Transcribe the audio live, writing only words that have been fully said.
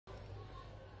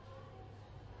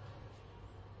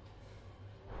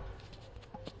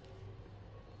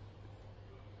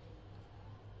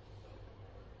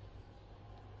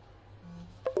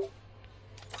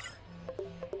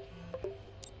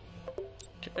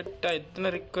சேட்டா இத்தனை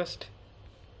ரிக்வெஸ்ட்.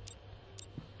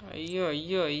 ஐயோ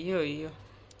ஐயோ ஐயோ ஐயோ.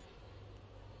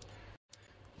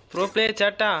 ப்ரோ பிளேயர்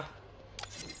சேட்டா,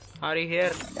 आर यू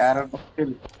हियर? यार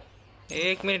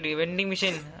एक मिनट. वेंडिंग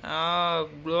मशीन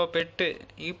ब्रो पेट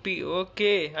यूपी.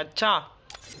 ओके अच्छा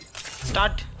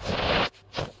स्टार्ट.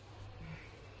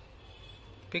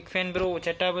 Big fan bro.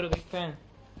 चट्टा bro big fan.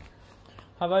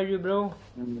 How are you bro?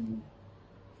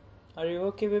 Are you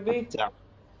okay baby?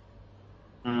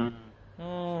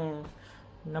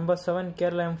 Number 7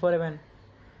 Kerala M4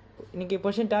 இன்னைக்கு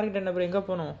பொசிஷன் டார்கெட் என்ன ப்ரோ? எங்க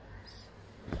போணும்?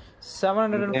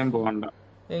 700 போக வேண்டாம்,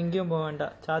 எங்கேயும் போக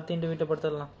வேண்டாம். சாத்தின்ட்டு வீட்டை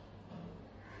படுத்துடலாம்.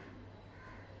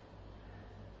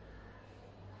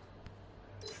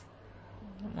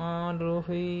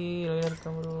 ரோஹி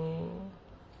இருக்கேன் ப்ரோ.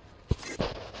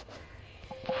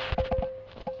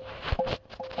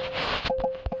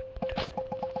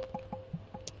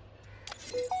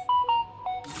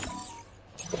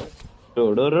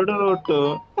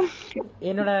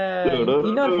 என்னோட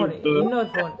இன்னொரு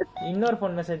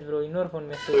ஃபோன் மெசேஜ் ப்ரோ. இன்னொரு ஃபோன்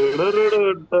மெசேஜ்.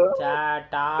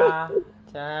 சேட்டா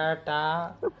சேட்டா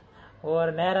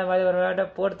ஒரு நேரம் மாதிரி ஒரு வேட்டை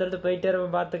போட்டு தடுத்து போயிட்டே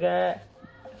இருப்பேன் பாத்துக்க.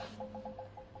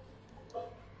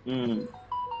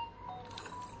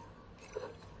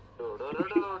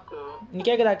 நீ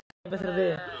கேக்குதா பேசுறது?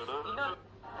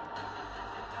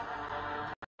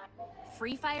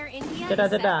 Free Fire India Cheta,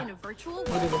 is set cheta. in a virtual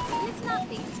world. It's not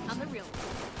based on the real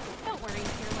world. Don't worry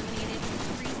if you're eliminated.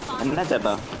 Respawn. என்ன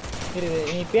சேட்டா? இரு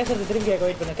நீ பேசுறது திரும்பி கேட்க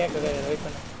வெயிட் பண்ணு. கேட்க வெயிட்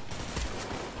பண்ணு.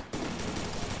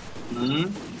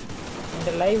 இந்த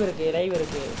லைவ் இருக்கு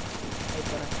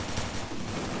வெயிட் பண்ணு.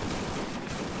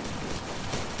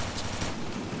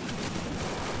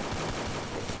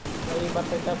 லைவ்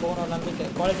பர்ஃபெக்ட்டா போகணும் நம்பிக்கை.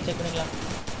 குவாலிட்டி செக் பண்ணிக்கலாம்.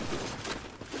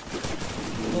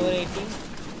 480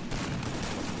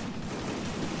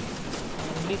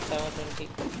 only 720.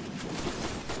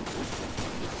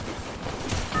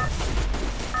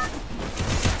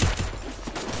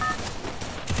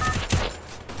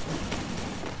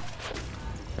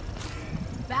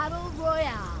 Battle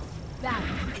Royale.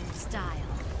 Battle in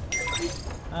style.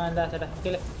 இந்தா சேட்டா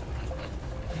கீழே.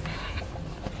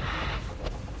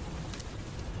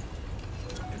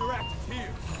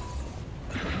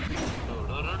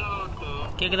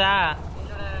 கேக்குதா?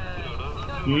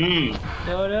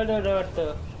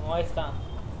 வாய்ஸ் தான்.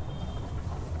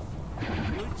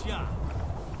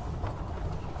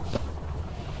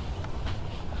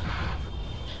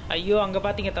 ஐயோ அங்க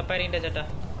பாத்தீங்க தப்பா ஏறிட்ட சேட்டா.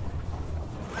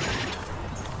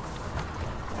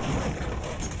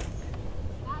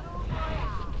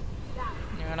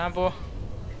 வேணா போ.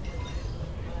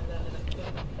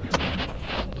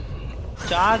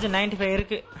 சார்ஜ் 95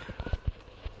 இருக்கு.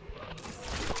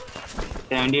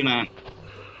 79.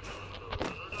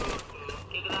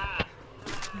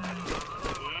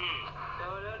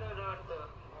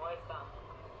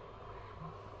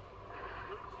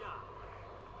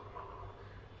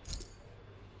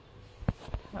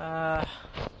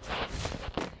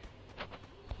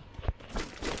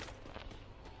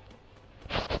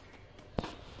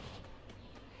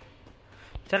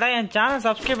 சேட்டா என் சேனல்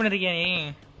சப்ஸ்கிரைப் பண்ணிருக்கியா நீ?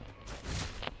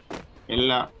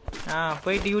 இல்ல.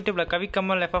 போயிட்டு யூடியூப்ல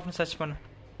KaviKamal FF சர்ச் பண்ணு.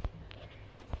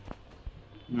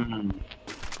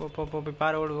 போ போய்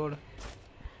பாரு. ஓடு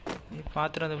நீ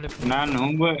பாத்துட்டு வந்து நான்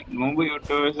நோம்பு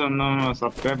யூடியூபர்ஸ் ஒன்னும்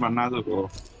சப்ஸ்கிரைப் பண்ணாது ப்ரோ.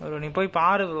 நீ போய்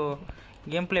பாரு ப்ரோ.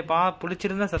 கேம் பிளே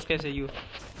பிடிச்சிருந்தா சப்ஸ்கிரைப் செய்யு.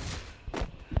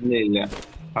 இல்ல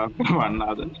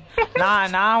பண்ணாது.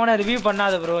 நான் உன ரிவ்யூ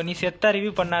பண்ணாது ப்ரோ. நீ செத்தா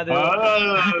ரிவ்யூ பண்ணாது.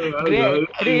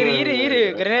 இரு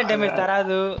கிரேனேட் டேமேஜ்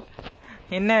தராது.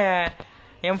 என்ன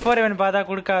M4 பார்த்தா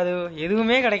கொடுக்காது.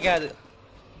 எதுவுமே கிடைக்காது.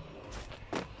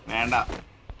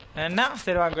 வேண்டாம்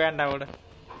சரி வாங்க வேண்டாம் விடு.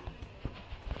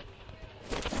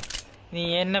 நீ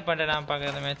என்ன பண்ற நான்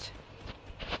பார்க்குற மேட்ச்.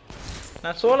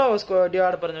 நான் சோலோ டியோ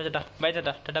ஆட போறேன் சேட்டா. பை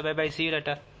சேட்டா. Tata bye by. see you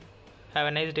later. have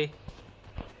a nice day.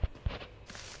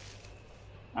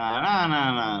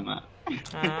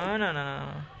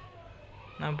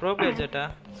 நான் ப்ரோ பிளேயர் சேட்டா.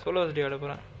 சோலோ டியோ ஆட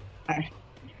போறேன்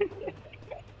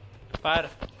பாரு.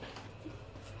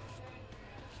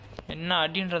 என்ன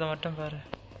அடின்றத மட்டும் பாரு.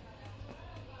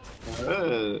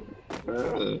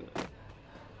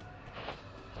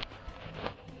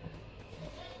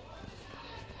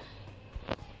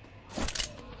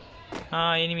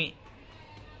 எனிமி.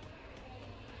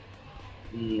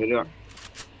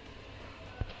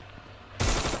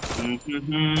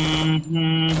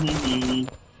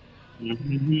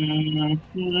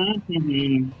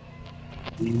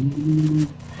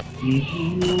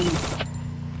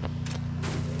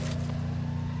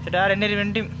 ചേട്ടാ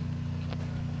രണ്ട് ടീം.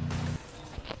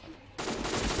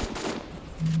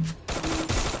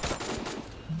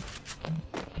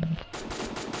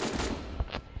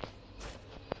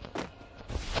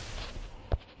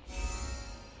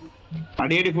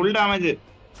 அடி ஃபுல் டேமேஜ்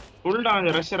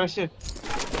ரஷ்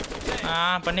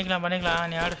பண்ணிக்கலாம்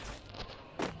நீ ஆடு.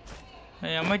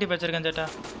 எம்ஐடி வச்சிருக்கேன் சேட்டா.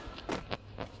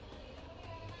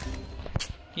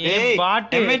 ஏய்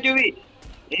பாட்டு எம்ஐடிவி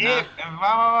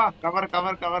வா கவர்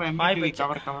எம்ஐடிவி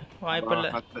கவர் வாய்ப்பில்ல.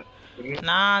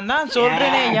 நான் தான்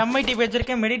சொல்றேனே எம்ஐடி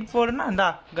வச்சிருக்கேன் மெடிட் போடுனா இந்தா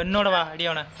கன்னோட வா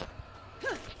அடியோன.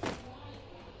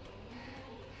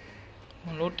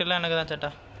 லூட் எல்லாம் எனக்கு தான்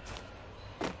சேட்டா.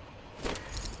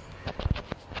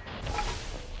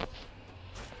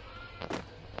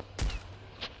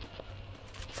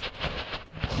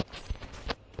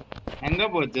 எங்க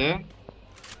போச்சு?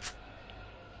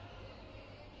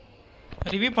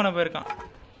 ரிவ்யூ பண்ண போயிருக்கான்.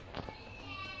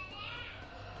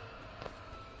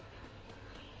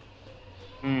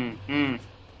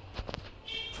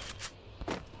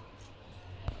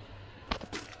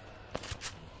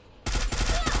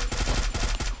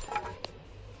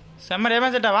 செம்ம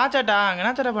டேமேஜ் சேட்டா. வா சேட்டா அங்க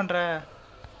என்ன சேட்டா பண்ற?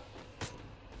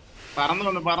 பறந்து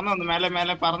வந்து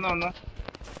மேல பறந்து வந்து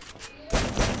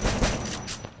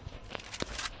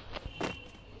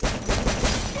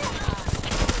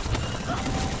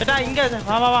சேட்டா இங்க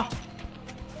வா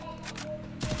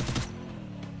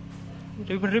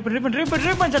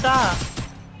ரீபன் சேட்டா.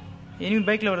 இனிமே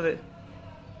பைக்ல வருது.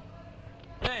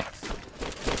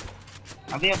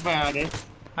 அது எப்ப யாரு?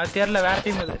 அது தெரியல, வேற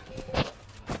டீம் அது.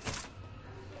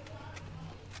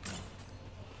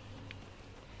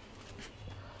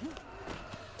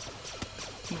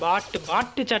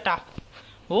 பாட்டு சேட்டா.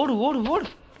 ஓடு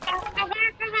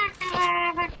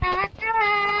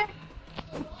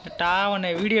சேட்டா உன்னை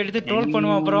வீடியோ எடுத்து ட்ரோல்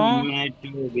பண்ணுவோம். அப்புறம்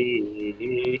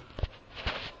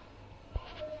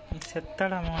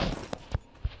செத்தடாமா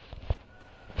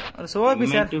ஒரு சோபி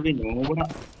சார்.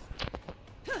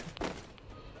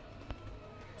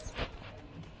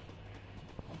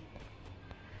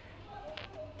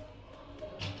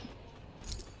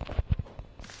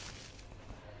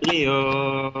 लियो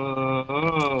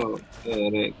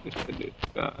तेरे कुछ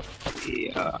लिखा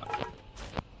किया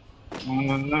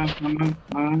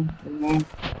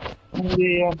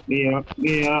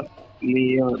लिया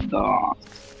लियो दा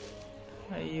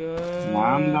ஐயோ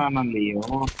நான்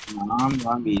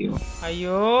தான் லியோ.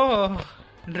 ஐயோ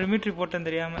ட்ரிமிட்ரி போட்டேன்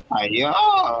தெரியாம. ஐயோ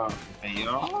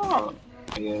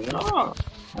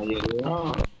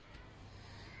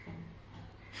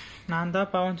நான்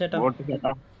தான் பாவம் சேட்டா. போட்டு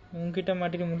கேட்டா உங்ககிட்ட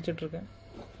மாட்டிட்டு முடிச்சிட்டு இருக்கேன்.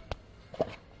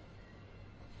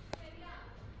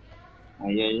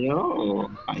 ஐயோ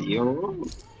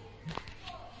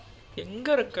எங்க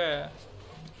இருக்க?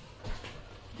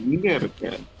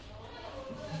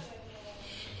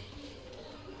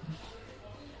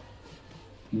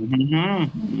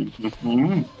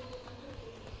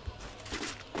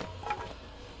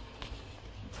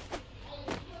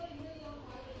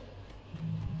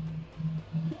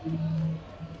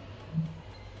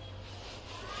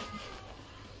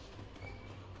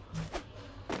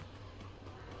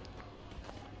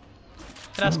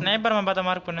 ஸ்னைப்பர் மேன் பார்த்த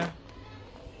மார்க் பண்ணு.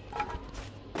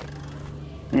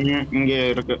 இங்க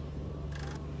இருக்கு.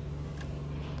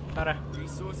 பாரு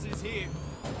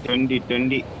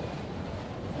 20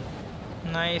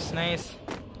 நைஸ்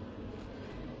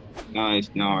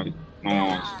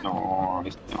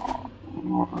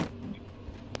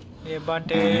ये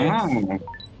बाटे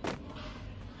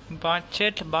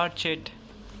बाटचेट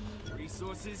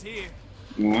resources here.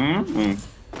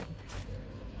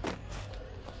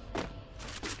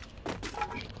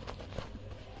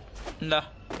 इंदा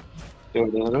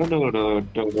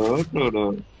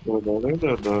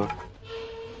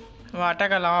வா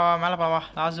அட்டாக் மேல பா. வா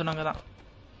லாஸ்ட் ஜோன் அங்க தான்.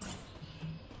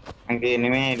 அங்க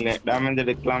இனிமே இல்ல. டேமேஜ்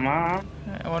எடுக்கலாமா?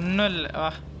 ஒண்ணும் இல்ல.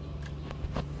 வா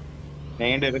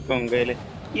நைட் இருக்கு உங்க கையில.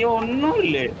 ஒன்னும்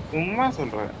இல்ல, சும்மா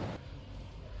சொல்றேன்.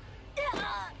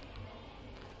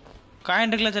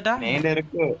 காயின் இருக்குல சேட்டா? நைட்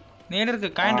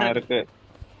இருக்கு காயின் இருக்கு.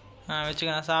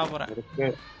 வெச்சுக்க, நான் சாவ போறேன். இருக்கு.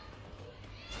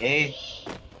 ஏய்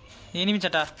எனிமி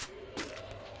சேட்டா.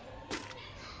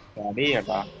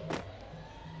 அடியடா.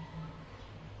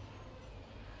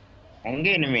 எங்க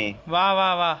எனிமி? வா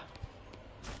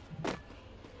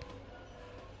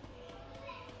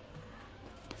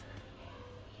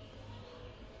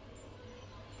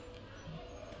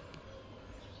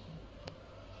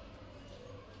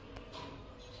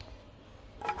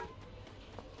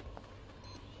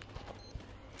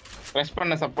பிரஸ்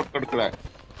பண்ண சப்போர்ட் கொடுக்கல.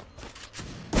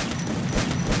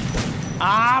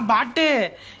 பாட்டு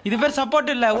இது பேர் சப்போர்ட்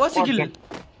இல்ல, ஓசிக்கில்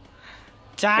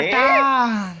சாட்டா.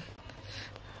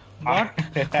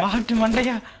 பாட்டு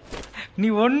மண்டையா, நீ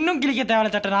ஒன்னும் கிளிக்க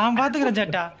தேவையில்ல சாட்டா. நான் பாத்துக்கிறேன்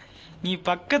சாட்டா. நீ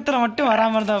பக்கத்துல மட்டும்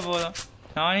வராம இருந்தா போதும்,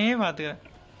 நானே பாத்துக்கிறேன்.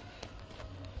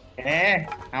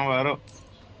 நான் வரும்.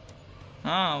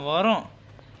 வரும்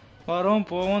வரும்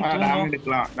போவோம் டேமேஜ் தூங்கும்.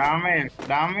 எடுக்கலாம்.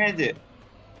 டேமேஜ்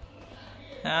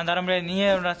நான் தர முடியாது, நீயே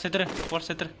செத்துரு, போட்டு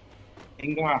செத்துரு.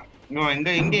 இங்க வா.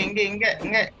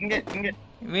 இங்க.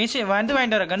 வீசி வந்து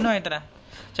வாங்கிட்டு வரேன், கன்று வாங்கி தரேன்.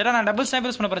 சேட்டா நான் டபுள்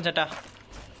ஸ்னைப்பர்ஸ் பண்ண போறேன் சேட்டா.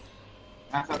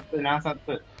 நான்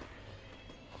சத்து.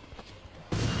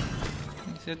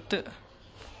 செத்து.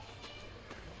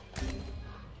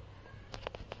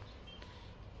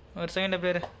 ஒரு செகண்ட்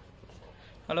பேரு.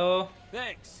 ஹலோ.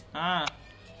 Thanks.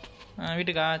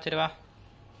 வீட்டுக்கா? சரி வா.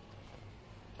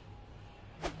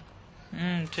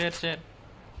 சரி.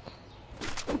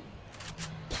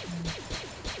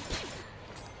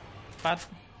 பாத்.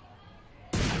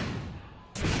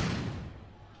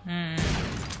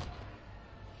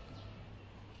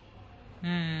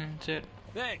 சரி.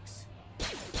 Thanks.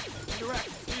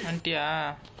 Interact. வந்துட்டியா?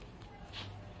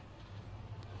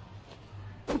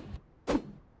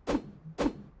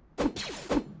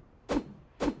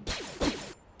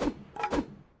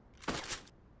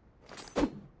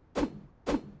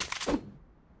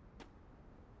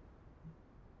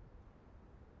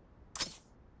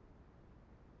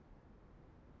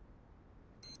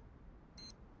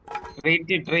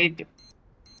 Right.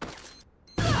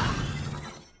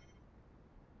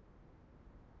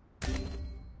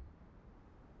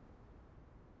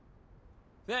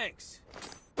 Thanks.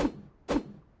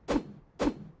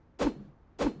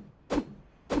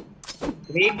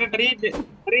 Treat.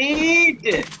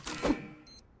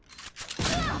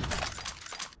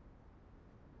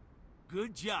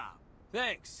 Good job.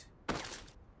 Thanks.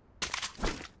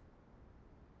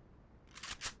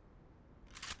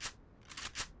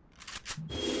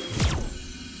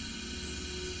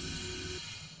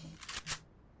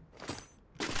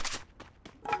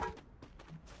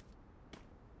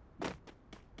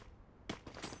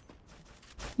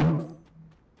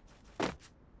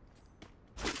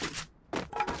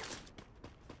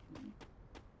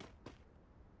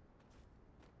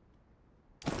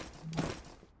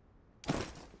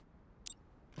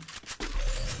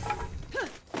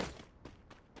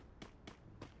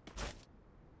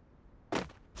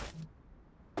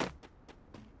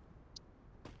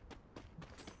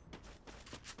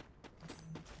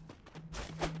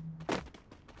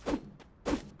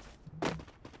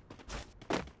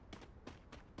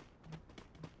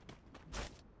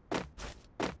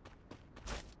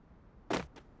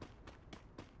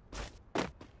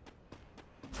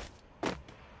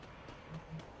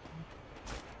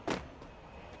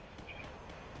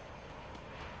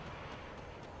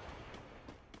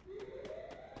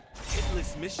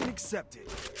 Hitless mission accepted.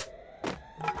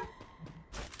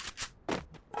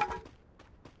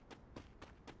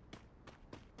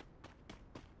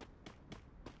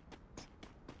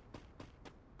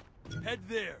 Head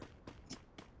there.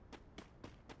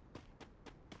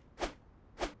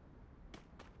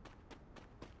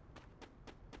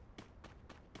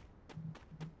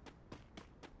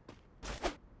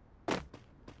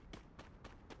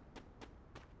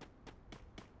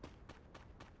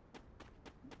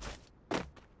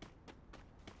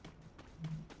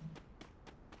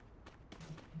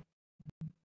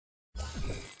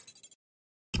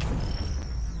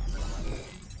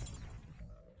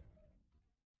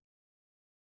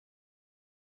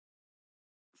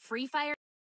 Free Fire.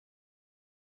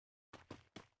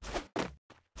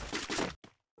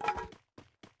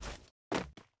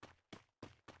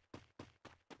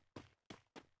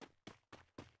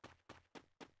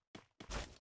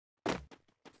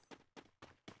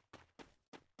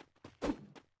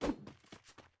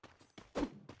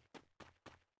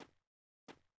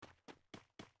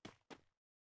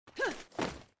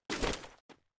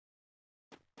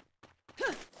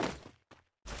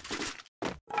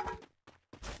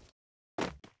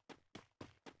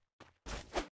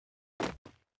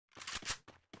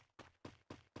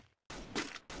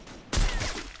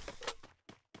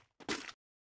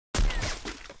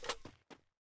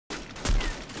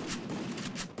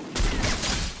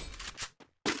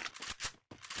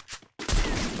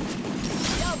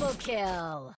 Double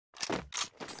kill.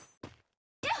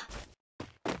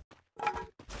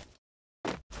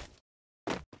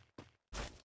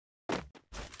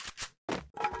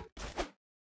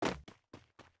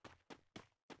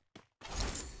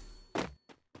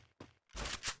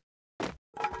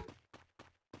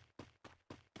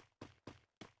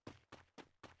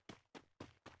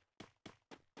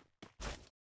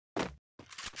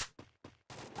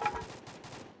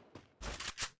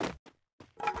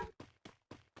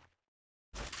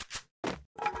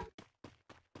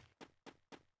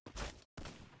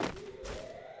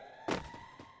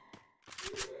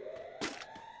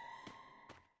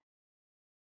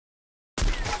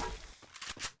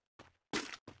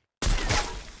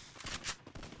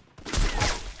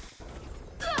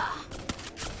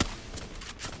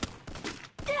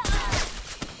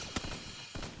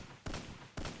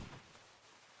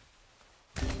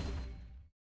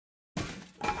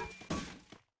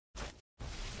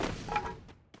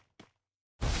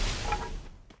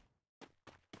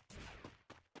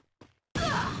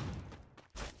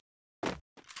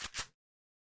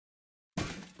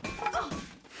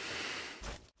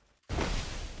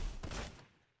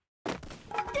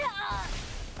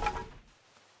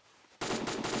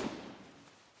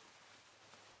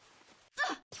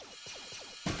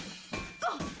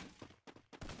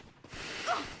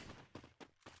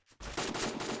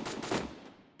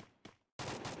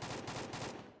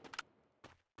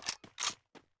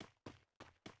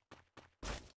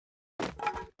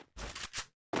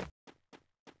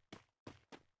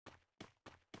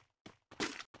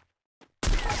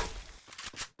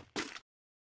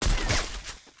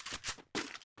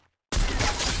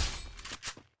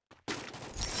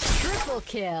 Triple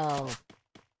kill.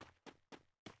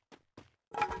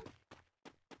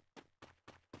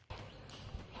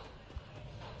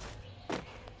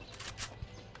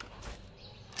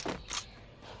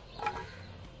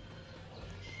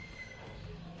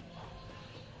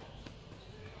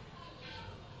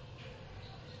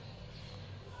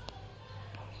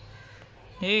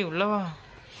 ஏய் உள்ளவா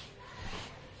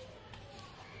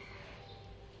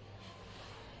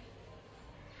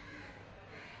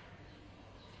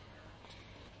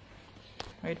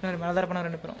வெயிட் பண்ணி மேலே தான் இருப்பாங்க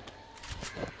ரெண்டு பேரும்.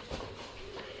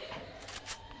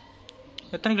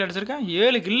 எத்தனை கிலோ அடிச்சிருக்கேன்?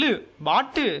 7 கில்லு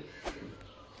பாட்டு.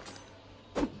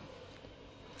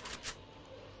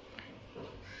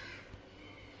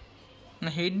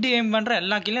 நான் ஹெட் எய்ம் பண்ணுறேன்,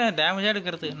 எல்லா கில்லும் டேமேஜாக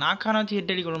எடுக்கிறது. நாக்கான வச்சு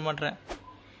ஹெட் அடிக்க விட மாட்டேறேன்.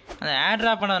 அந்த ஏர்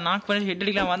ட்ராப் பண்ண நாக் பண்ணி ஹெட்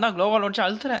அடிக்கலாம் வந்தால் க்ளோவால் வச்சு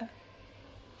அழுத்துறேன்.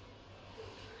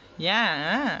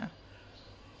 ஏன்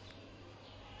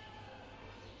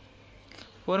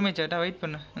பொறுமை சேட்டா வெயிட்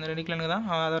பண்ணு. அந்த 2 கிலோனுக்கு தான்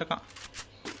அவன் அதை இருக்கான்.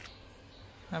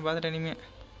 நான் பார்த்துட்டேன். இனிமே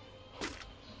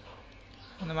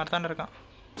அந்த மாதிரி தாண்ட இருக்கான்.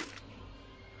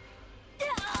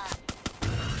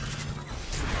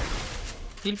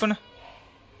 ஹீல் பண்ணு.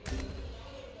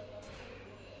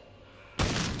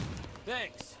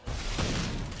 Thanks.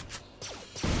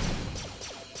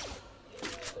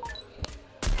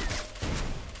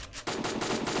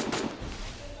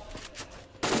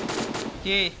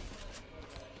 ஏய்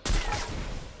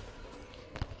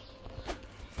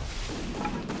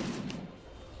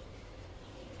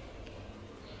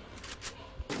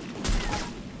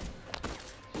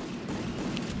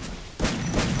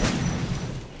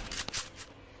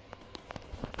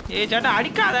ஏய் சேட்டா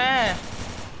அடிக்காத.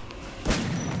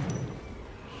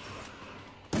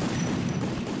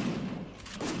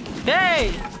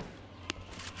 டேய்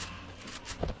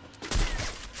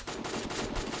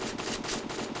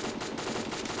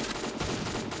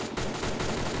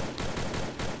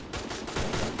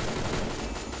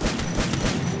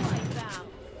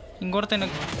இங்க ஒருத்தன்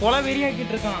எனக்கு கொலை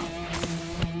வெறியாக்கிட்டு இருக்கான்.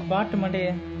 பாட்டு மாட்டே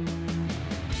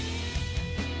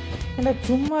என்ன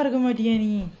சும்மா இருக்க மாட்டியா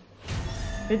நீ?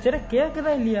 சரி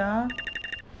கேக்குதா இல்லையா?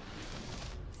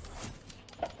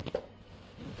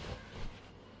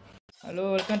 Hello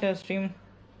welcome to stream.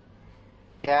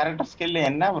 Character skill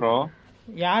என்ன ப்ரோ?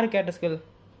 யாரு கேட்ட ஸ்கில்?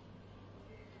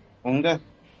 உங்க.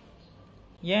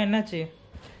 ஏன் என்னாச்சு?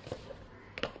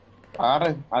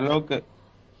 பாரு அலோக்கு.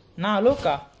 நான்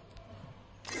அலோக்கா?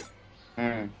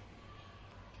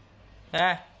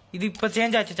 இது இப்போ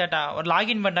சேஞ்ச் ஆச்சு சேட்டா. ஒரு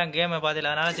லாகின் பண்ணிட்டாங்க கேமை பாதியில்,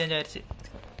 அதனால சேஞ்ச் ஆயிடுச்சு.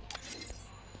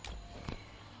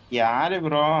 யாரு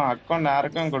ப்ரோ? அக்கௌண்ட்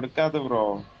யாருக்கும் கொடுக்காது ப்ரோ.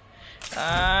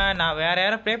 நான் வேற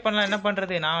யாரும் ப்ளே பண்ணலாம், என்ன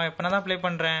பண்றது? நான் எப்பனா தான் ப்ளே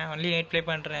பண்றேன், ஒன்லி 8 ப்ளே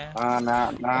பண்றேன்.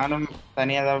 நானும்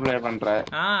தனியா தான் ப்ளே பண்றேன்.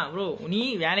 ப்ரோ நீ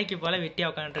வேலைக்கு போல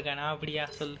வெட்டியா உட்காந்துட்டு இருக்க, நான் அப்படியா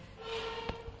சொல்லு.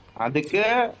 அதுக்கு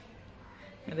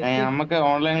நமக்கு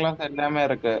ஆன்லைன் கிளாஸ் எல்லாமே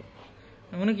இருக்கு.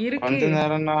 உனக்கு இருக்கு கொஞ்ச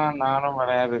நேரம் நானும்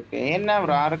விளையாடுறேன். என்ன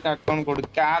ப்ரோ யாருக்கு அக்கௌண்ட்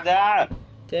கொடுக்காத?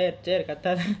 சரி சரி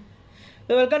கத்தாத.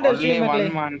 வெல்கம் டு ஸ்ட்ரீம் மக்களே.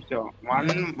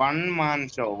 ஒன் மேன்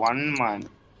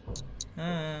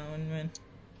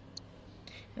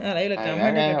லைவ்ல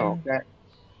கமெண்ட் ஓகே.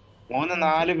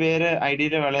 3-4 பேரு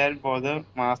ஐடியில விளையாட போது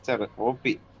மாஸ்டர்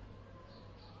ஓபி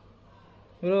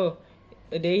ப்ரோ.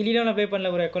 டெய்லியும் நான் ப்ளே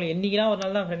பண்ணல ப்ரோ. அக்கௌண்ட் என்னைக்குனா ஒரு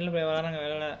நாள் தான் ஃப்ரெண்ட்ல ப்ளே வராங்க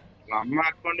விளையாட. நம்ம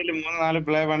அக்கௌண்ட்ல 3-4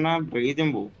 ப்ளே பண்ணா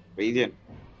ரீஜன் போ ரீஜன்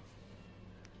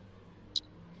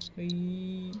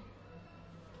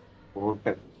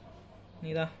ஓகே.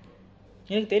 நீதான்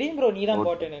எனக்கு தெரியும் ப்ரோ, நீதான்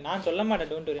போட்டேன்னு. நான் சொல்ல மாட்டேன்.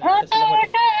 டோன்ட் வரி, நான் சொல்ல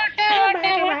மாட்டேன்.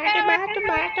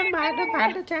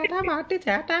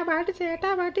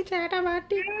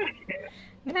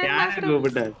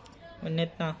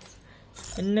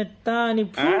 என்னத்தான் நீ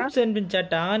ப்ரூஃப் சென்ட் பண்ணி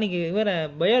சாட்டா. நீங்க வேற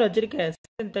பயர் வச்சிருக்க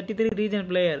 33 region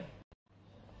player.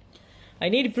 I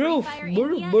need proof.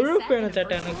 Proof வேணும்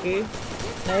சாட்டா எனக்கு.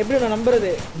 நான் எப்படி நான்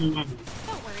நம்புறது?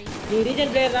 நீ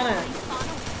ரீஜன் பிளேயர் தானே?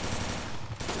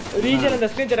 ரீஜன் அந்த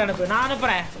ஸ்கிரீன்ஷாட் அனுப்பு, நான்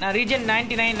அனுப்புறேன். நான் ரீஜன்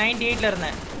 99 98ல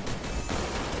இருந்தேன்.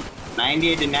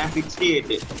 98 நான்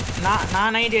 68. நான்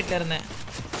 98ல இருந்தேன்.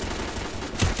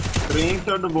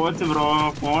 ஸ்கிரீன்ஷாட் போச்சு ப்ரோ.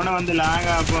 போன் வந்து லாக்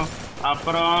ஆகும்.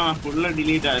 அப்புறம் ஃபுல்லா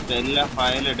டிலீட் ஆயிடுச்சு. எல்லா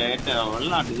ஃபைல் டேட்டா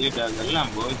எல்லாம் டிலீட் ஆகுது,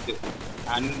 எல்லாம் போச்சு.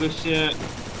 அன்புஷ்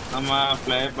நம்ம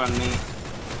ப்ளே பண்ணி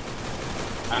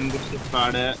அன்புஷ்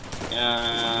squad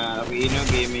Reno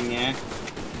gaming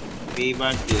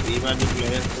repot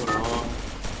players bro.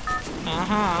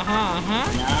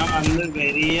 நான் வந்து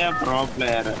பெரிய ப்ரோ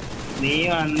பிளேயர், நீ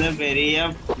வந்து பெரிய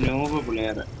நியூப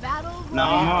பிளேயர்.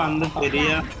 நம்ம வந்து பெரிய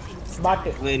பாட்,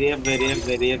 பெரிய பெரிய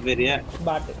பெரிய பெரிய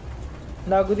பாட்.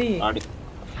 நான் குதி ஆடி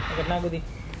நான் குதி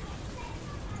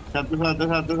சத்து சத்து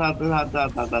சத்து சத்து சத்து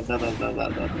சத்து சத்து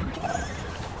சத்து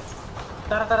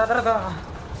தர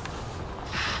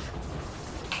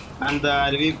அந்த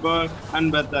அறிவிப்போ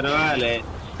அன்ப தருவாளே.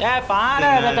 பாட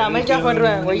அமைக்கா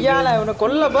பண்றேன் ஒய்யால உன்னை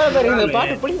கொல்ல போற பேரு இந்த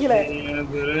பாட்டு பிடிக்கல.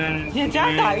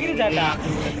 சாட்டா இரு சாட்டா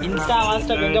இன்ஸ்டா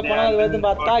வாட்ஸ்அப் எங்க போனா அது வந்து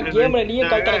பார்த்தா கேம்ல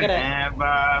நீயும் கல் கிடக்குற.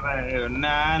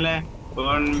 உன்னால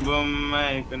பொன் பொம்மை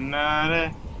குன்னால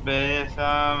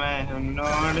பேசாம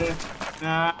உன்னோடு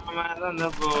நாம மறந்து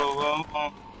போவோம்.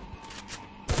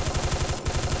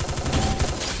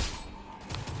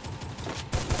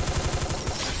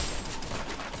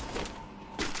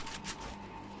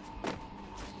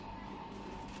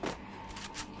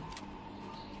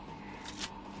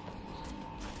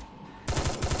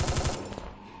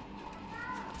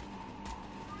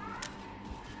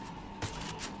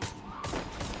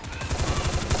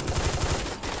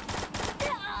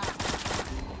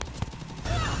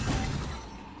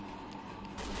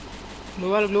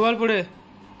 குளோவால் போடு.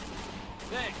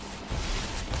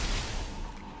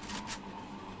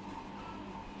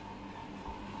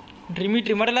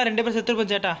 ட்ரிமிட்ரி மட்டும் 2 பேர் செத்து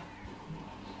இருப்போம் சேட்டா.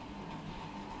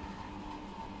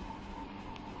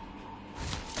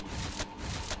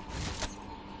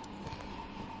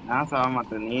 நான் சாக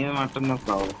மாட்டேன், நீ மட்டும்தான்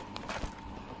சாவும்.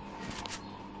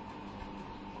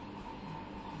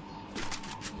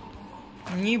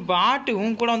 நீ பாட்டு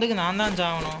உன் கூட வந்து நான் தான்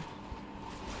சாகணும்.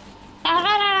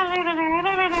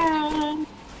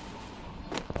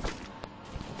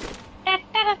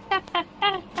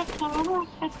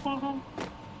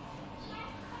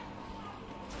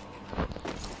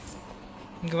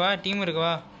 இங்க வா, டீம் இருக்கு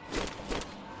வா.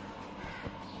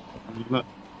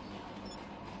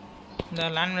 இந்த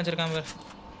லேண்ட் வச்சிருக்கான் பாரு.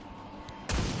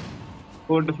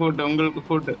 ஃபுட் உங்களுக்கு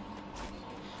ஃபுட்.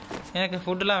 எனக்கு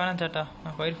ஃபுட்லாம் வேணாம் சேட்டா,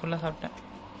 நான் ஃபயர் ஃபுல்லா சாப்பிட்டேன்.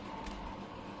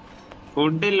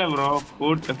 ஃபுட் இல்ல ப்ரோ,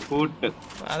 ஃபுட்.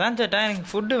 அதான் சேட்டா எனக்கு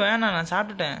ஃபுட் வேணாம், நான்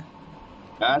சாப்பிட்டுட்டேன்.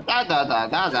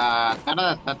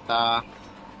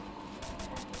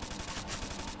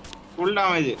 Full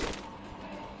damage.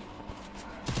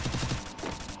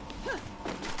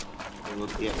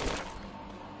 ஓகே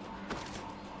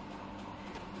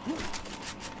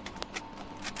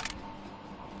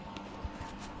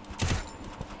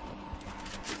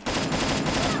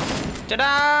சேட்டா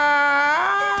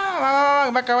வா வா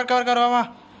வா, கவர் வா.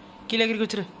 கீழே கிரிக்கி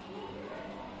வச்சிரு.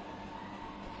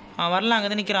 வரலாம், அங்கே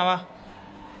தான் நிற்கிறான். வா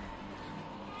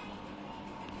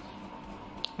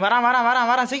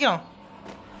வரான் சீக்கிரம்.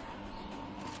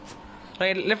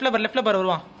 ரைட் லெஃப்ட்ல பாரு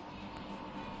வருவான்.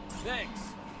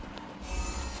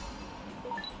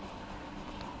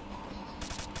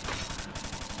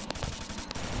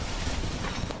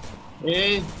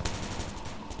 ஏய்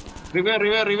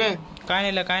ரிவே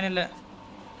காயின் இல்ல.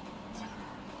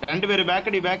 2 பேர் பேக்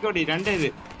அடி 2 இது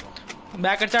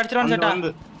பேக் அடிச்சு அடிச்சிரான் சேட்டா.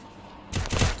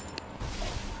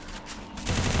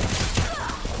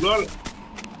 லோல்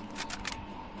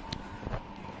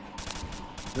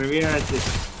ரிவே ஆச்சு.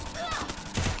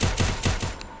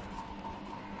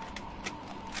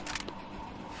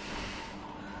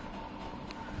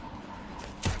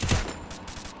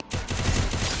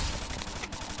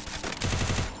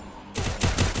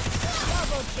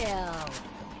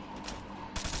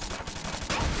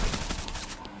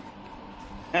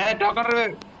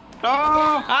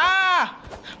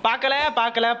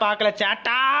 பாக்கல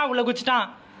சேட்டா உள்ள குச்சிட்டான்.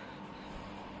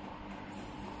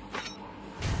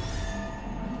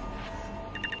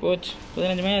 போச்சு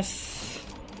 15 மேஸ்.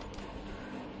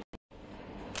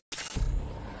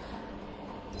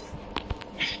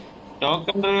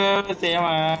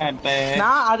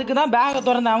 நான் அதுக்கு தான் பேக்கை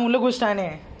திறந்தேன், அவன் உள்ள குச்சிட்டானே.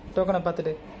 டோக்கனை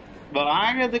பார்த்துட்டு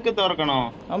பேக் எதுக்கு திறக்கணும்?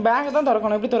 அவன் பேக்கை தான்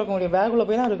திறக்கணும். எப்படி திறக்க முடியும்? பேக் உள்ள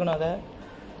போய் தான் இருக்கணும். அதை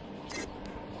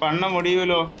பண்ண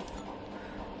முடியலோ.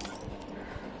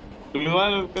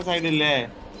 குளோவால் இருக்க சைடு இல்ல.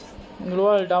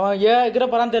 குளோவால் அவன் இருக்கிற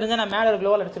பரம் தெரிஞ்சா நான் மேல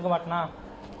குளோவால் அடிச்சிருக்க மாட்டேனா.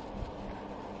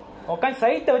 உட்காந்து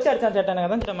சைட்டை வச்சு அடிச்சான் சேட்டா. எனக்கு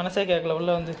அதான் மனசே கேட்கல.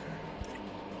 உள்ள வந்து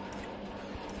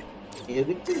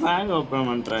எதுக்கு பேக் ஓபன்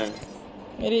பண்ற?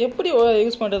 எப்படி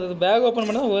யூஸ் பண்றது? பேக் ஓபன்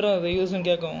பண்ணா வரும், அது யூஸ்னு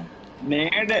கேட்கும்.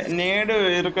 நேடு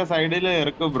இருக்க சைடுல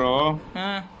இருக்கு ப்ரோ.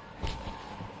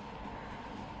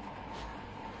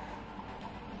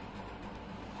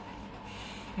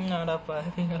 என்னடா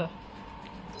பாருங்கடா.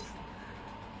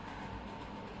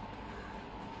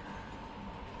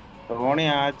 தோனி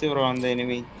ஆச்சு ப்ரோ அந்த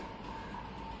எனிமி.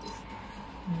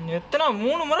 எத்தனை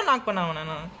 3 முறை நாக்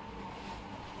பண்ணாங்க.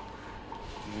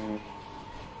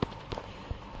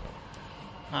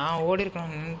 நான் ஓடி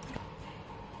இருக்கணும்.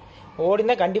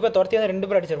 ஓடினா கண்டிப்பா துரத்தி வந்து 2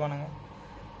 பேர் அடிச்சிருப்பானுங்க.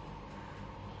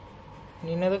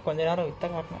 நின்னது கொஞ்ச நேரம் வித்த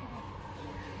காட்டணும்.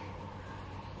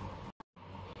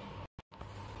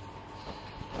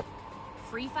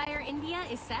 Free Fire India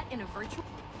is set in a virtual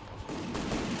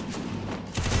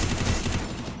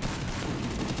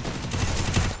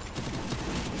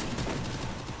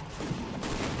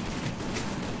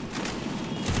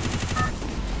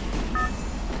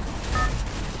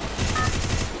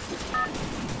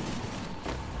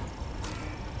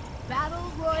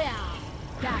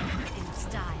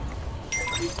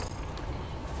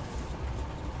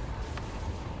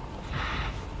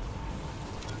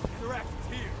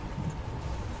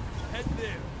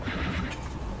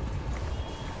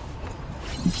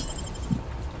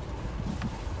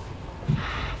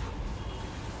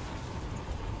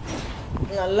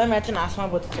நல்ல மேட்ச் நாசமா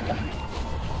போச்சுட்டா.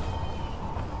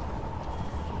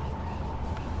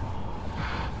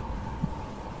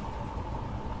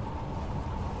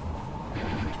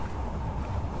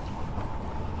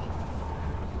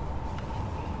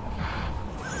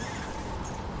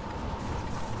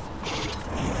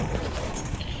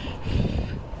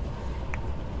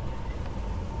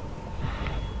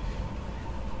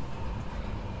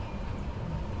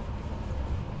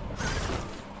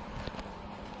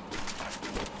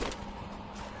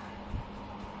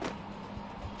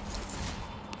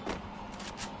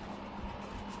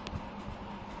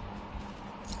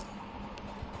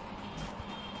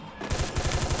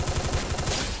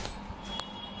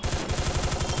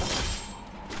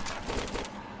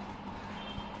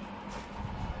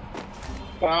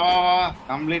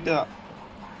 கம்ப்ளீட் தான்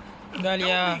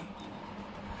காலியா.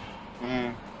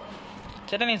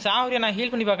 சேட்டா நீ சாவரியா? நான்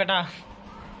ஹீல் பண்ணி பார்க்கட்டா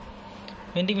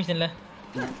வெண்டிங் மிஷின்ல.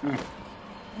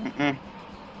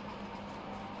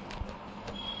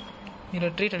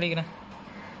 இது ட்ரீட் அடிக்கிறேன்.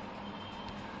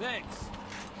 Thanks.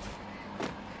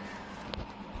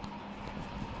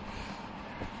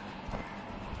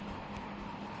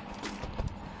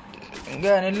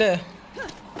 எங்க நெல்லு?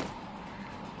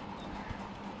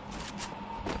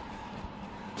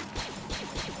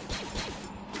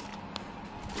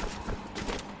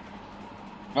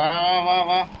 வா வா வா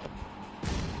வா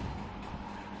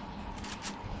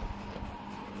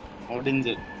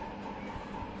முடிஞ்சு.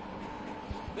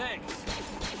 Thanks.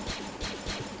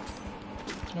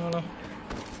 அவ்வளோ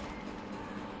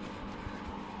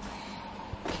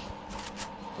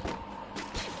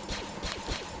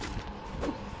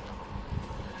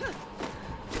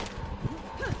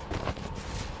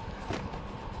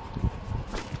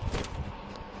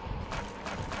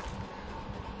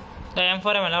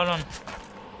M4 level 1.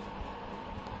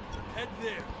 Head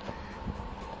there.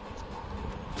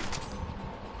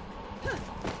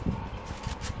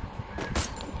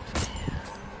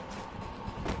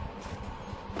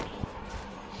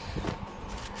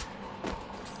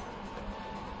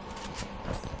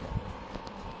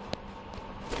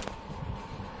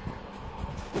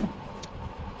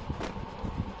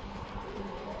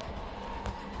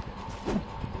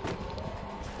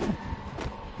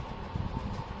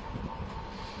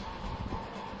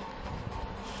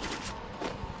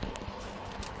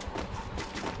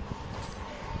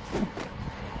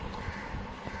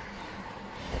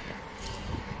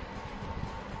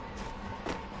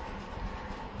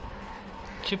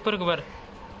 Chip இருக்கு பாரு.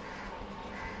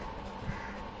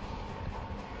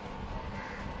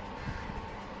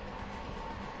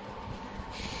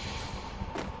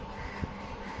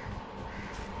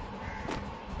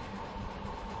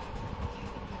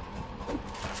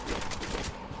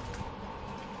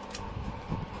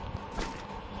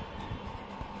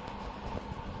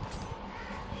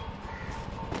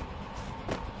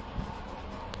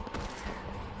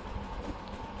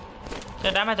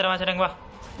 சரி டேமேஜ் தரவா. சரிங்க வா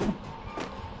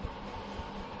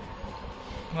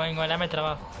வா இங்கே டேமேஜ்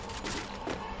தரவா.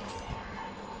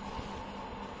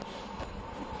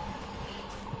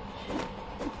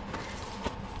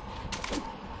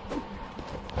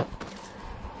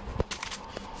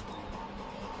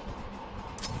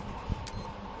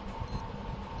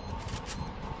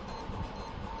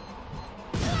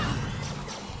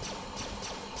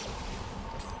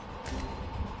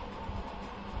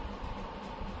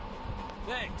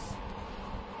 Thanks.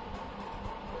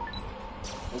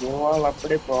 இதுவால்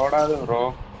அப்படி போடாது ப்ரோ.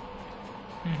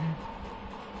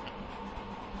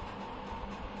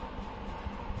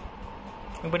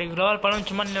 இப்படி க்ளோவல் பழம்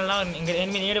சும்மா நின்னலாம். இங்கே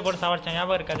எனிமி நீடு போட்டு சாவடிச்சான்.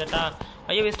 ஞாபகம் இருக்கா சேட்டா?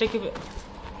 ஐயோ மிஸ்டேக்கு.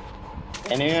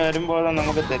 இனிமே வரும்போது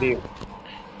நமக்கு தெரியும்.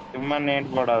 சும்மா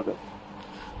நேட் போடாது.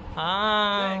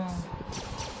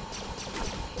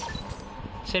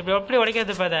 சரி இப்போ எப்படி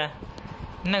உடைக்கிறது இப்போ? அதை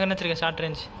என்ன கணிச்சிருக்கேன் ஷார்ட்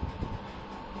ரேஞ்ச்.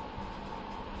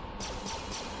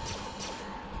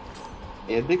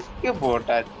 எதுக்கு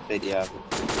போட்டா தெரியாது.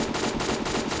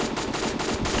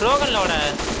 ரோகன்லோட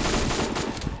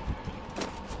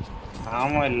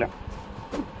ஆமா இல்ல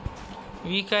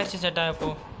வீக் ஆயிடுச்சு சேட்டா. இப்போ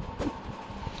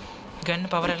கன்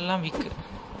பவர் எல்லாம் வீக்.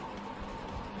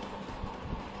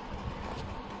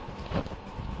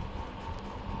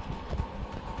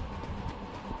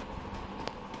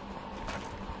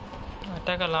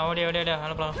 அட்டாக் ஆகலாம். ஓடி ஓடி ஓடி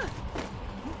அனுப்பலாம்.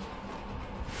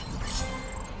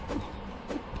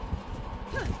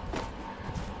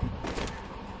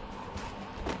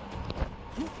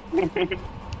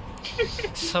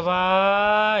 சபா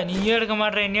நீயே எடுக்க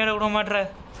மாட்ற, என்னையே எடுக்க விட மாட்ற.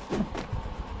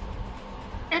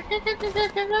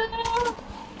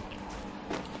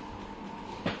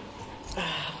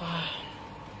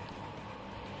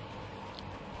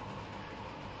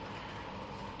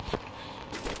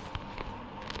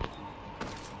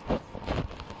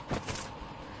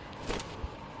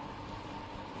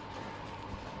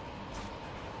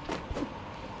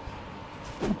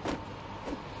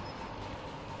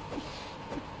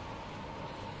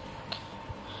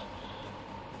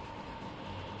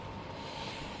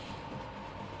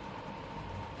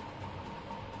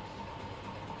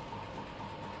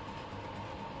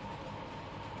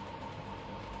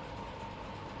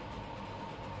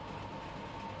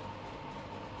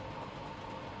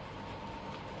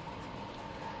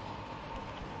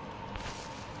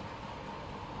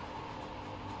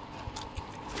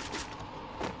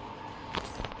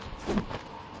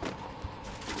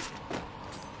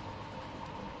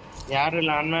 யாரு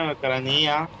லான்மே வைக்கிற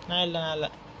நீயா? நான் இல்லை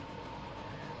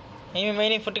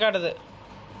மெயினி ஃபுட் காட்டுது.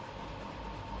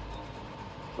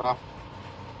 வா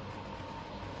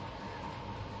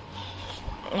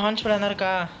லான்ச் பண்ண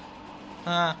இருக்கா?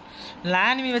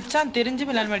 லேண்ட்மி வச்சா தெரிஞ்சு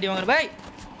போய் லேண்ட் மாட்டி வாங்குற பாய்.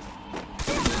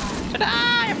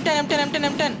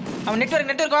 M10 அவன்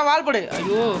நெட்வொர்க் வா வால் போடு.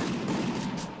 ஐயோ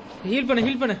ஹீல்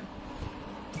பண்ணு.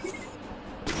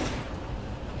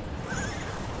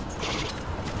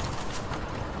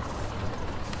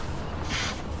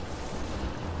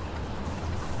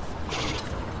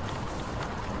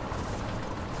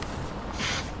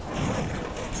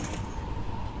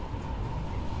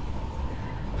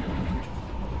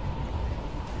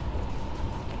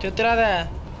 செத்துறாத.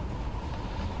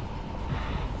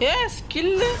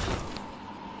 Skill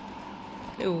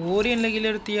ஓரியன்ல kill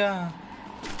எடுத்தியா?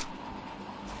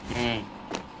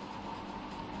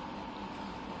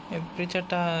 எப்படி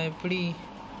சட்டா எப்படி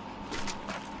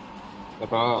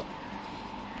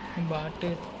பாட்டு?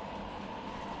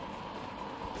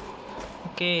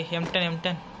 ஓகே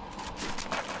M10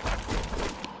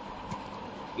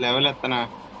 லெவல் எத்தனை?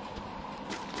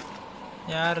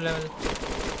 யார் லெவல்?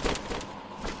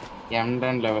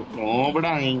 M10 level.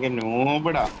 நோபடா நீங்க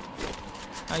நோபடா.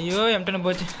 ஐயோ M10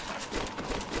 போச்சு.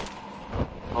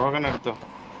 டோக்கன் எடுத்தோ.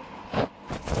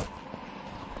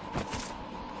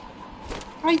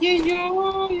 ஐயோ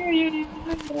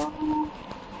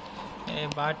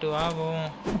பாட்டு வா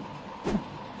போவோம்.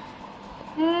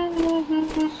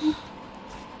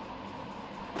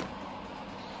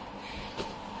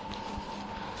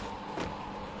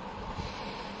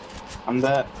 அந்த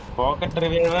பாக்கெட்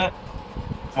ரிவைவ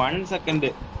 1 செகண்ட்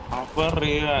அப்புறம்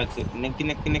ரிவைவ் ஆச்சு. நெக்கி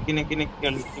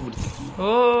அழுத்தி பிடிச்சி. ஓ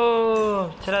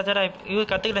சரா இது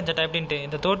கற்றுக்கிட்டேன் சட்டா எப்படின்ட்டு.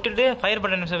 இந்த தொட்டுட்டு ஃபயர்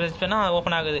பட்டன் யூஸ் பண்ணால்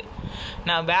ஓப்பன் ஆகுது.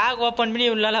 நான் பேக் ஓப்பன் பண்ணி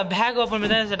உள்ளால பேக் ஓப்பன் பண்ணி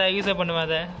தான் சட்டா யூஸே பண்ணுவேன்.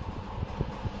 அதை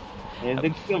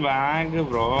எதுக்கு பேக்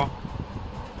ப்ரோ?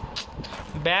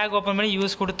 பேக் ஓப்பன் பண்ணி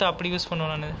யூஸ் கொடுத்து அப்படி யூஸ்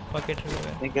பண்ணுவேன் நான் பாக்கெட் ரிவைவ்.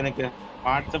 எனக்கு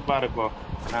வாட்ஸ்அப் பாருக்கோ.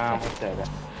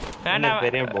 வேண்டாம்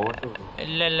பெரிய போட்.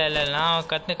 இல்லை நான்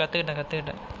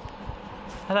கற்றுக்கிட்டேன்.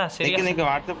 அதான் சரி.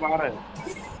 வாட்ஸ்அப் பாரு.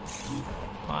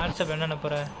 வாட்ஸ்அப் என்னென்ன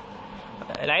போகிற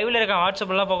லைவ்ல இருக்கான்.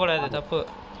 வாட்ஸ்அப்லாம் போகக்கூடாது, தப்பு.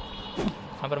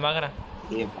 அப்புறம் பார்க்குறேன்.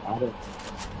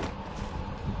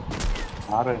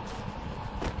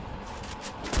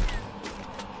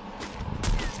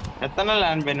 எத்தனை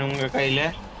லேண்ட் பென் உங்க கையில?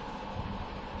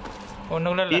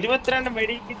 ஒன்றுக்குள்ள 22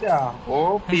 மெடிக்கிட்டா?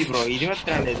 ஓபி ப்ரோ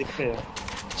 22 எதுக்கு?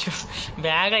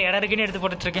 பேக்ல இடம் இருக்குன்னு எடுத்து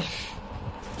போட்டுட்டு இருக்கேன்.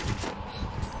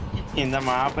 இந்த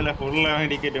மாப்பிள்ள ஃபுல்லா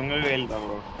மெடிக்கிட்டு உங்க கையில் தான்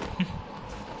ப்ரோ.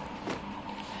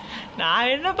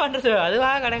 நான் என்ன பண்றது, அதுவா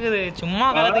கிடக்குது சும்மா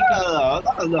கலந்துக்கு.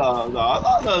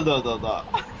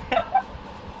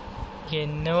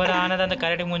 என்ன ஒரு ஆனது அந்த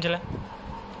கரடி மூஞ்சல.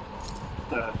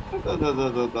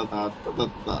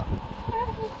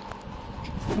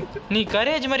 நீ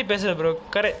கரேஜ் மாதிரி பேசுற ப்ரோ.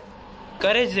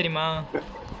 கரேஜ் தெரியுமா?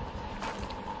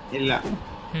 இல்ல.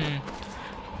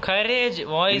 Courage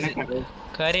voice.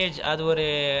 கரேஜ் அது ஒரு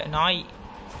நாய்.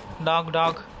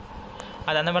 டாக்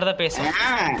அது அந்த மாதிரி தான் பேசும்.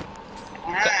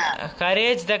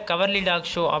 கரேஜ் த கவர்லி டாக்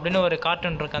ஷோ அப்படின்னு ஒரு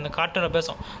கார்ட்டூன் இருக்கு. அந்த கார்ட்டூன்ல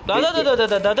பேசும்.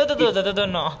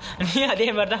 நீ அதே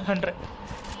மாதிரி தான் பண்ற.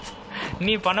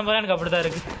 நீ பண்ண போற எனக்கு அப்படிதான்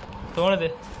இருக்கு தோணுது.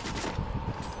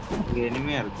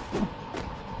 இனிமையா இருக்கு.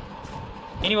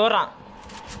 இனி ஓடுறான்.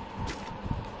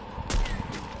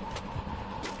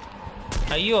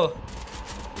 ஐயோ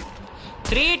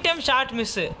 3 டைம் ஷாட்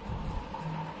மிஸ்.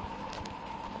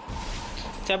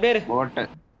 அப்படியே போட்ட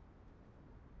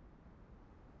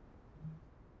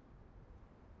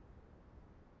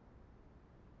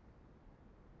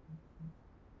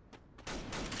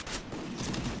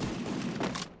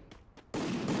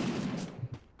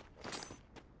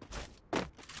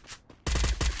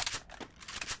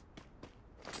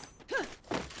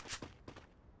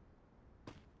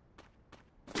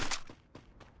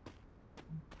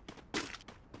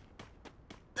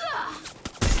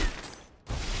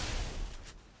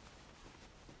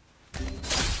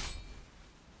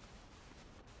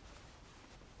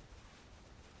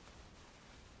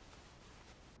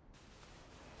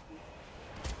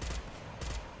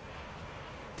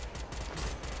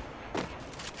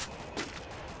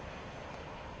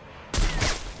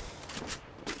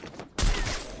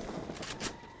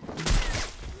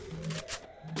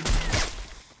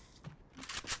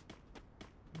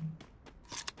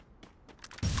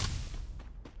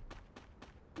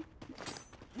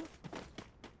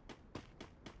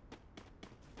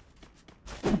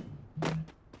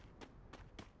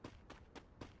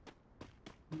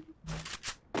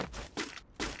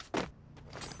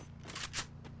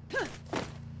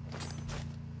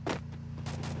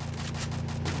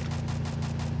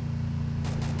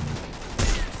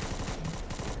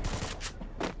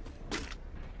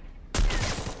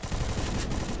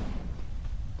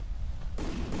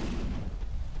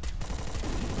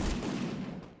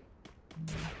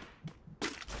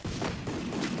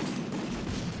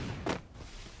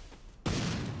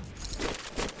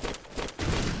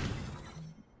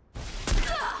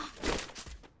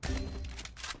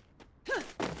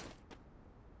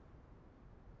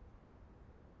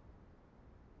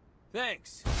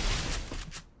Thanks.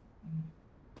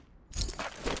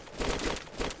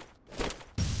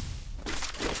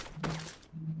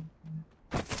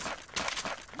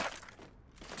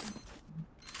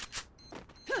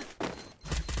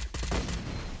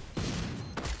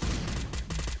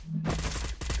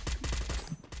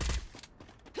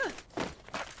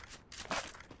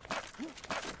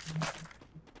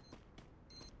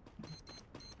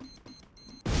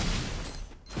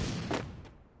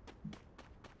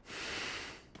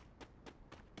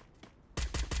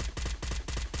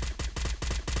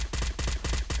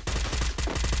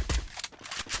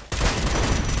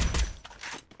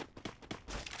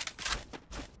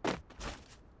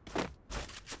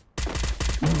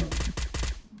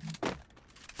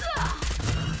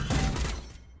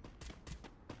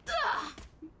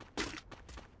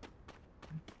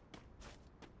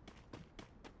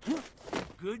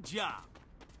 Good job.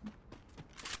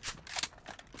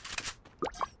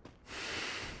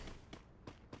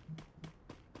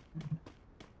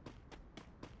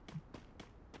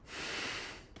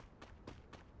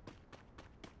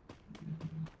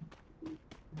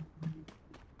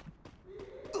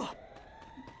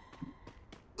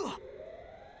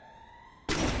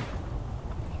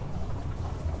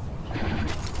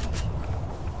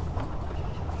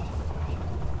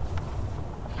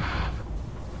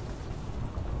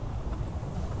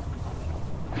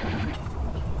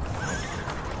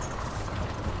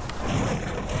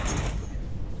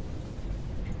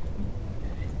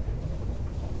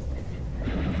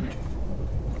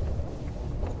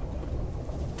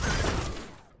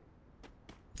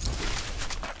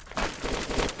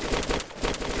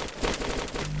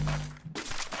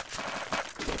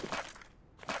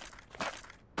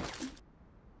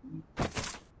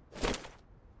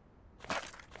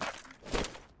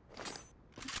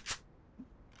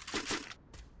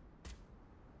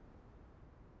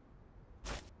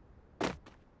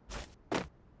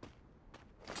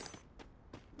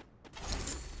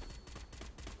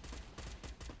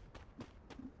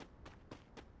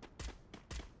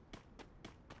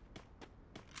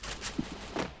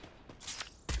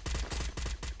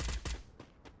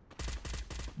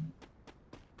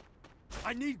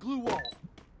 I need glue wall.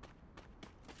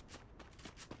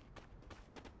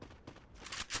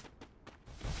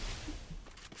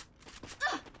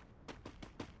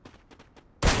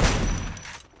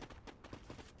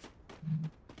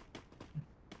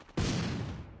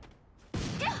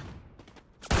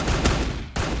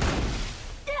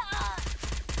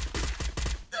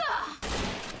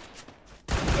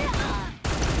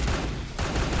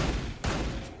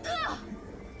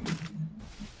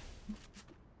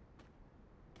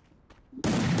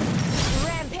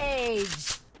 Rampage!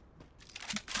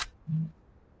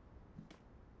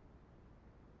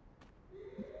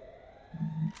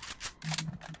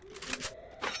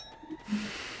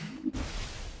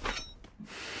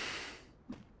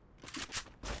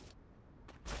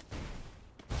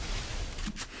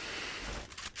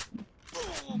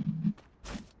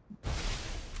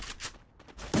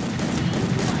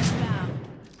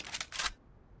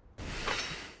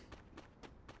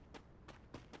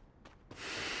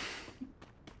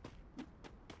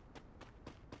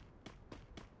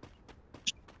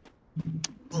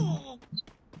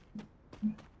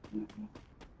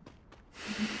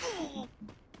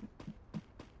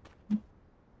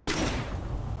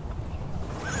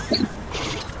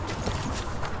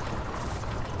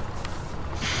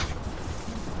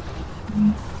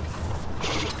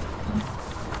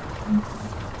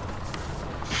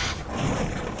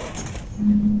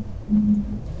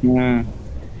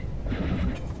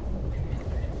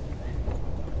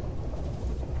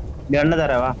 கண்ணு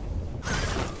தரவா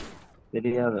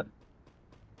தெரியாது.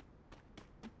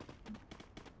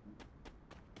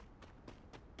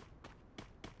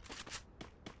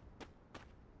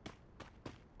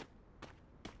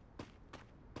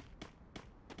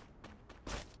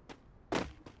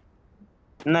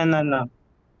 என்ன என்ன என்ன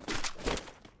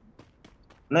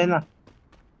என்ன என்ன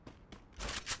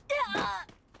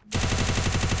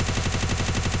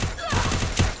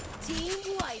Team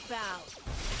wipeout!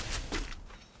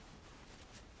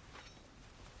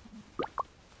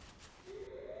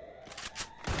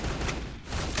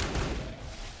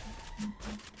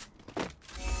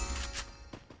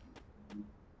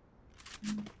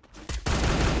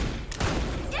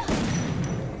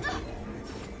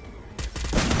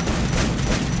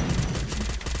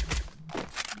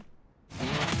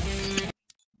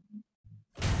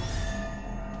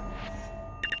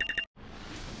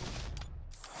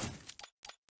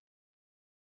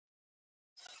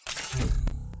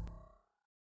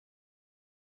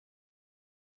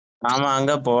 ஆமா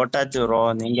அங்க போட்டாச்சு ப்ரோ.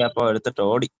 நீங்க அப்போ எடுத்துட்டு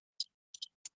ஓடி.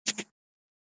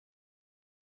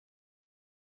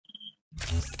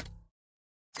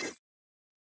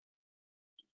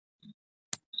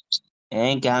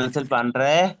 ஏன் கேன்சல் பண்ற?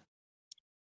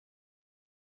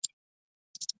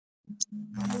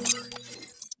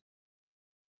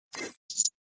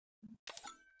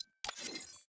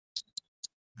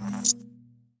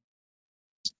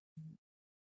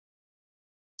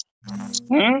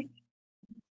 ம்?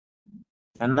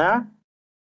 என்ன?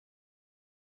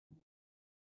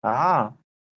 ஆ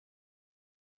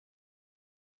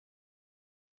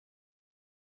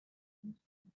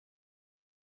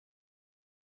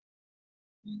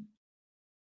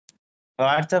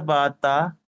வாட்ஸ்அப் பார்த்தா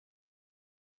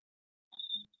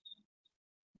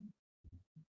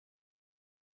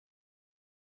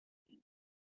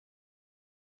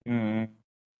ம்.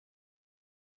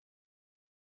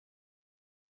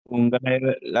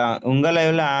 உங்க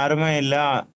லைவ்ல யாருமே இல்ல.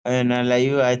 நான்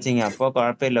லைவ் ஆச்சுங்க அப்போ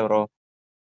குழப்பம் இல்ல ப்ரோ.